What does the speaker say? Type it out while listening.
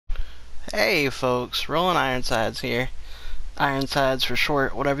Hey folks, Rolling Ironsides here. Ironsides for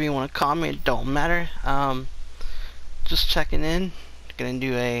short, whatever you want to call me, it don't matter. Just checking in. Gonna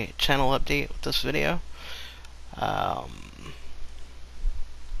do a channel update with this video.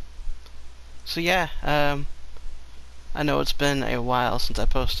 So yeah, I know it's been a while since I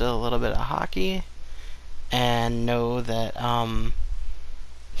posted a little bit of hockey, and know that I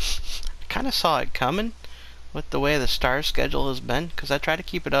kind of saw it coming with the way the Stars schedule has been, because I try to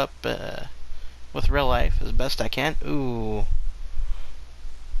keep it up with real life as best I can. Ooh,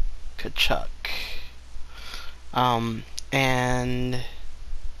 Kachuk. And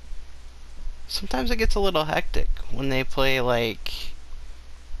sometimes it gets a little hectic when they play like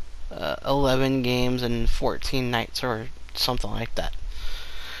 11 games in 14 nights or something like that.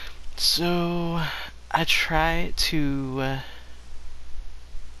 So I try to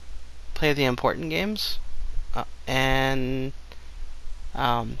play the important games, and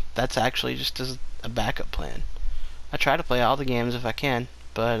that's actually just as a backup plan. I try to play all the games if I can,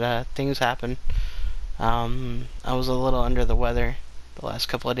 but things happen. I was a little under the weather the last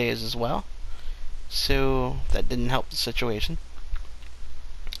couple of days as well, so that didn't help the situation.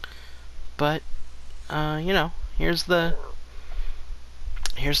 But you know, here's the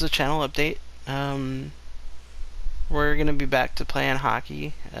channel update. We're gonna be back to playing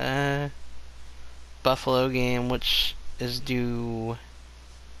hockey. Buffalo game, which is due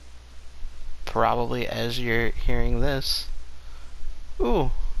probably as you're hearing this. Ooh,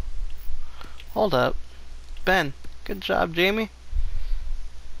 hold up, Ben. Good job, Jamie.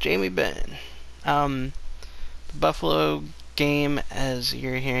 Jamie Ben. The Buffalo game, as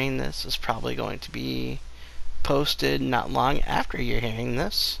you're hearing this, is probably going to be posted not long after you're hearing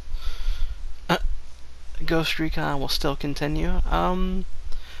this. Ghost Recon will still continue.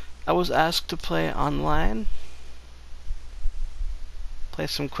 I was asked to play online, play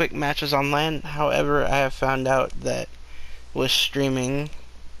some quick matches online. However, I have found out that with streaming,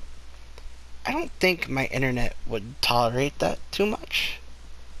 I don't think my internet would tolerate that too much.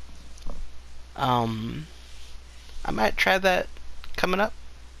 I might try that coming up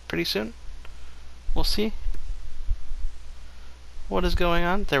pretty soon. We'll see. What is going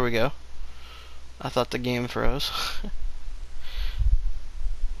on? There we go. I thought the game froze.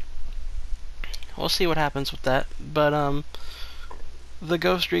 We'll see what happens with that. But the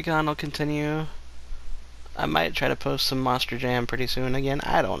Ghost Recon will continue. I might try to post some Monster Jam pretty soon again.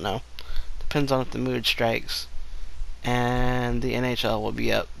 I don't know. Depends on if the mood strikes. And the NHL will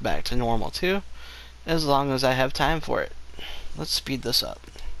be up back to normal too, as long as I have time for it. Let's speed this up.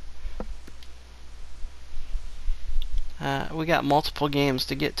 We got multiple games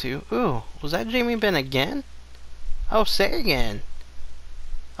to get to. Ooh, was that Jamie Ben again? Oh, say again.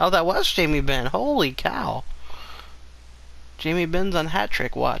 Oh, that was Jamie Ben. Holy cow. Jamie Ben's on hat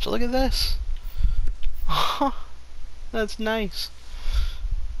trick watch. Look at this. That's nice.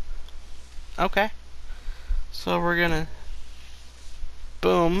 Okay. So we're gonna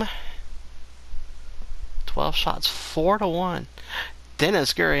boom. 12 shots, 4-1.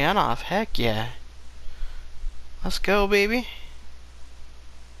 Dennis Gurianov, heck yeah. Let's go, baby.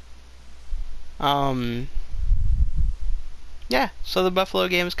 Yeah, so the Buffalo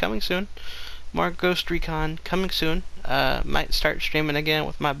game is coming soon. More Ghost Recon coming soon. Might start streaming again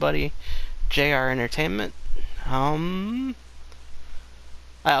with my buddy JR Entertainment. I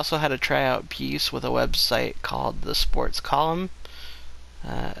also had a tryout piece with a website called The Sports Column.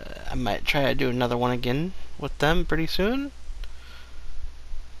 I might try to do another one again with them pretty soon.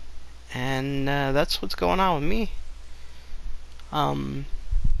 And that's what's going on with me.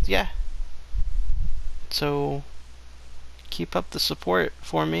 Yeah. So keep up the support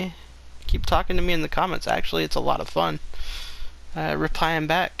for me. Keep talking to me in the comments. Actually, it's a lot of fun replying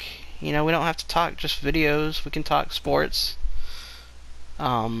back. You know, we don't have to talk just videos. We can talk sports.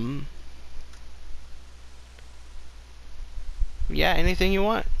 Yeah, anything you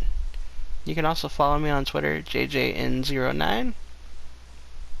want. You can also follow me on Twitter, JJN09.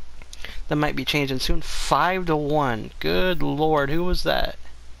 That might be changing soon. 5-1. Good lord, who was that?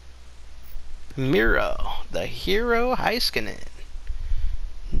 Miro, the hero Heiskanen.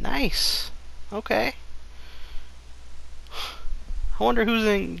 Nice. Okay. I wonder who's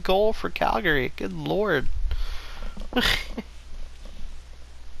in goal for Calgary. Good lord.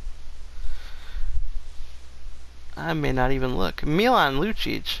 I may not even look. Milan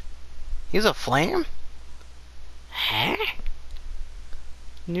Lucic. He's a Flame? Huh?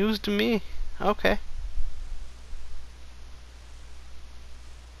 News to me. Okay.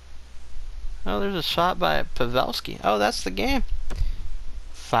 Oh, there's a shot by Pavelski. Oh, that's the game.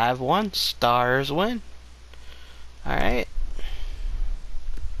 5-1. Stars win. Alright.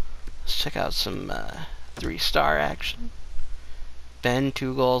 Let's check out some 3-star action. Ben,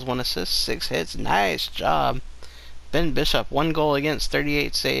 2 goals, 1 assist, 6 hits. Nice job. Ben Bishop, 1 goal against,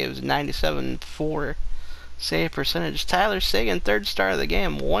 38 saves, 97.4 save percentage. Tyler Seguin, 3rd star of the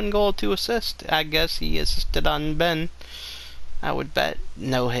game, 1 goal, 2 assists. I guess he assisted on Ben. I would bet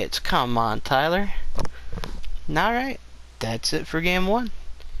no hits. Come on, Tyler. Alright, that's it for game 1.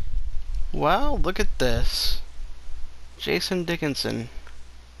 Well, look at this. Jason Dickinson,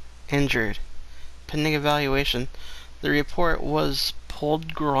 injured, pending evaluation. The report was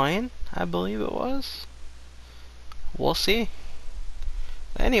pulled groin, I believe it was. We'll see.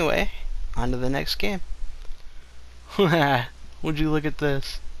 Anyway, on to the next game. Would you look at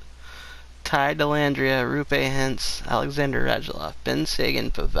this? Ty Dellandrea, Rupe Hintz, Alexander Radulov, Ben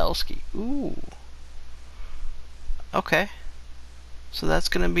Sagan, Pavelski. Ooh. Okay. So that's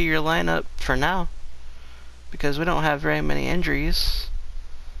going to be your lineup for now, because we don't have very many injuries.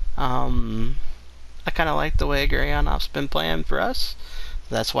 I kind of like the way Guryanov's been playing for us.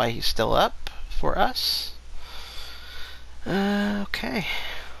 That's why he's still up for us. Okay.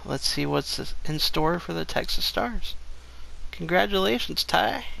 Let's see what's in store for the Texas Stars. Congratulations,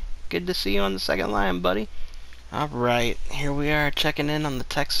 Ty. Good to see you on the second line, buddy. Alright, here we are checking in on the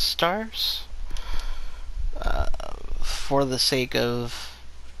Texas Stars. For the sake of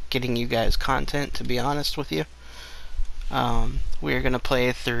getting you guys content, to be honest with you, we are going to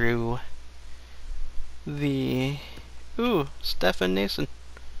play through the... Ooh, Stefan Nason.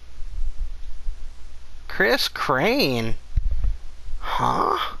 Chris Crane.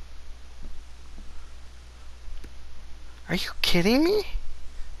 Huh? Are you kidding me?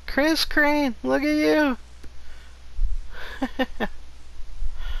 Chris Crane, look at you.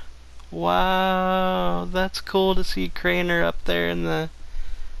 Wow, that's cool to see Craner up there in the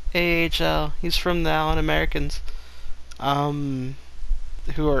AHL. He's from the Allen Americans, who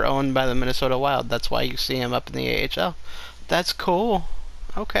are owned by the Minnesota Wild. That's why you see him up in the AHL. That's cool.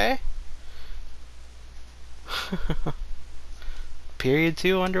 Okay. Period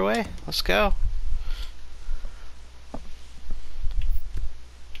 2 underway. Let's go.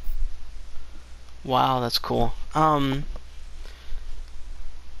 Wow, that's cool. Gonna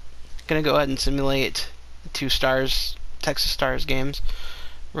go ahead and simulate the 2 Stars, Texas Stars games.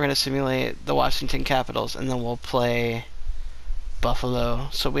 We're gonna simulate the Washington Capitals, and then we'll play Buffalo.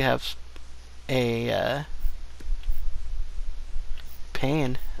 So we have a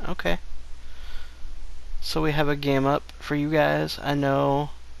pain. Okay. So we have a game up for you guys. I know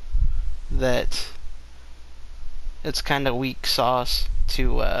that it's kind of weak sauce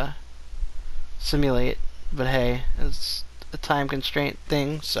to simulate, but hey, it's a time constraint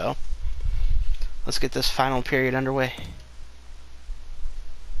thing, so let's get this final period underway.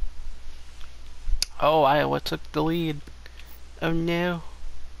 Oh, Iowa took the lead. Oh no.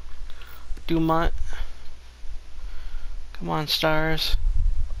 Dumont. Come on, Stars.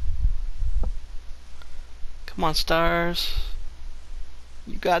 Come on, Stars.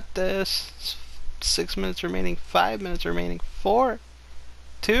 You got this. 6 minutes remaining. 5 minutes remaining. 4,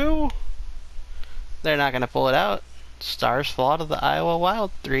 2. They're not going to pull it out. Stars fall to the Iowa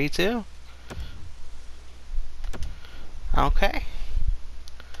Wild. 3-2. Okay.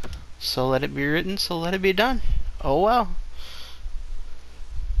 So let it be written, so let it be done. Oh well.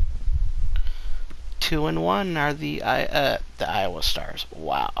 2-1 are the Iowa Stars.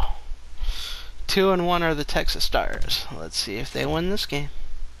 Wow. 2-1 are the Texas Stars. Let's see if they win this game.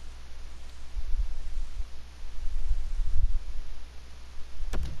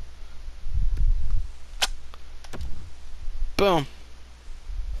 Boom.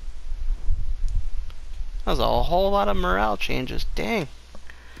 That was a whole lot of morale changes. Dang.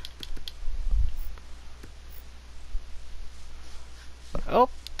 Oh,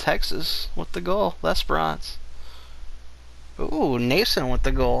 Texas with the goal. L'Esperance. Ooh, Nason with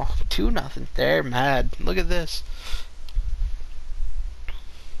the goal. 2-0. They're mad. Look at this.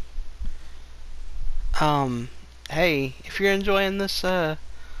 Hey, if you're enjoying this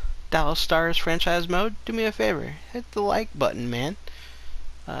Dallas Stars franchise mode, do me a favor. Hit the like button, man.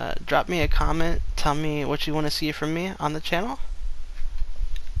 Drop me a comment. Tell me what you want to see from me on the channel.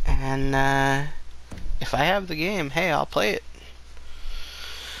 And if I have the game, hey, I'll play it.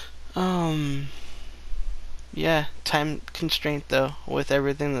 Yeah, time constraint though, with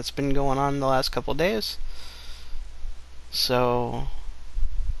everything that's been going on the last couple days. So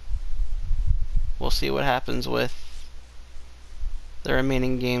we'll see what happens with the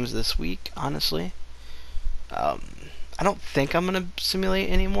remaining games this week, honestly. I don't think I'm gonna simulate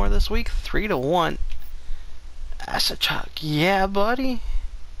any more this week. 3-1. That's a chalk. Yeah, buddy.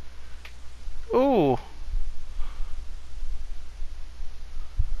 Ooh.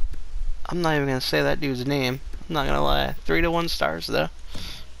 I'm not even gonna say that dude's name. I'm not gonna lie. 3-1 Stars though.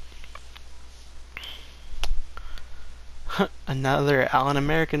 Another Allen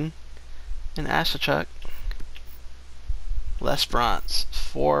American and Ashachuk. Les Bronze.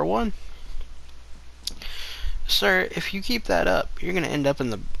 4-1. Sir, if you keep that up, you're gonna end up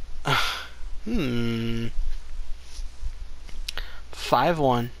in the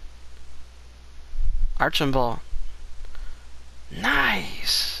 5-1. Archambault.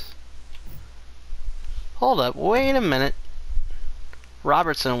 Nice. Hold up, wait a minute.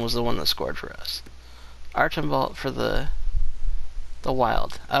 Robertson was the one that scored for us. Archambault for the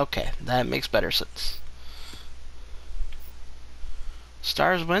Wild. Okay, that makes better sense.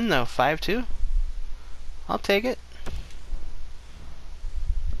 Stars win though, 5-2. I'll take it.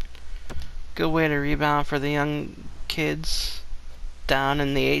 Good way to rebound for the young kids down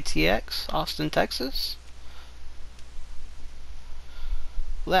in the ATX, Austin, Texas.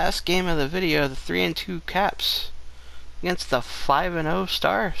 Last game of the video, the 3-2 Caps against the 5-0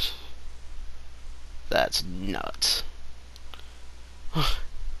 Stars. That's nuts.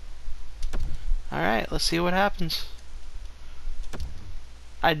 Alright, let's see what happens.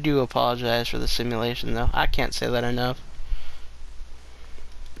 I do apologize for the simulation though. I can't say that enough.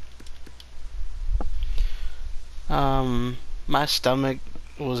 My stomach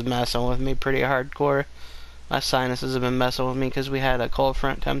was messing with me pretty hardcore. My sinuses have been messing with me because we had a cold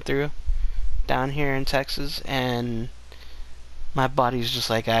front come through down here in Texas, and my body's just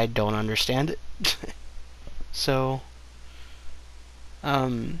like, I don't understand it. So,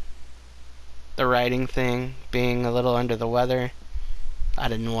 the writing thing, being a little under the weather, I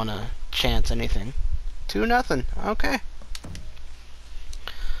didn't want to chance anything. 2-0. Okay.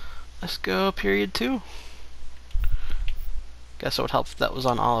 Let's go period 2. Guess it would help if that was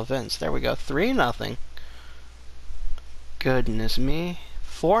on all events. There we go. 3-0. Goodness me.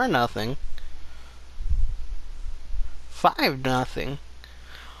 4-0. 5-0.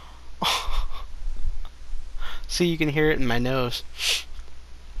 See, you can hear it in my nose.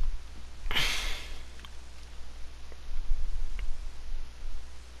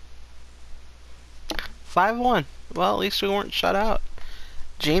 "5-1. Well, at least we weren't shut out.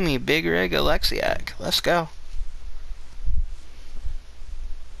 Jamie Big Rig Alexiak. Let's go.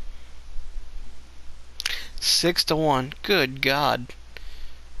 6-1. Good God.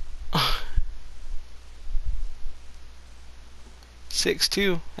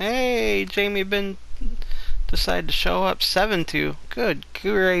 6-2. Hey, Jamie Ben decided to show up. 7-2. Good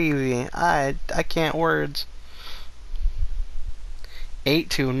gravy. I can't words.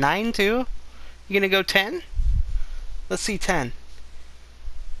 8-2. 9-2. You gonna go 10? Let's see 10.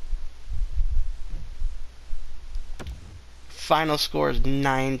 Final score is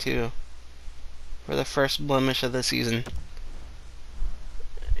 9-2 for the first blemish of the season.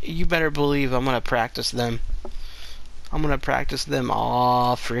 You better believe I'm gonna practice them. I'm gonna practice them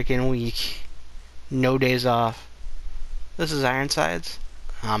all freaking week. No days off. This is Ironsides.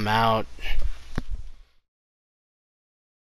 I'm out.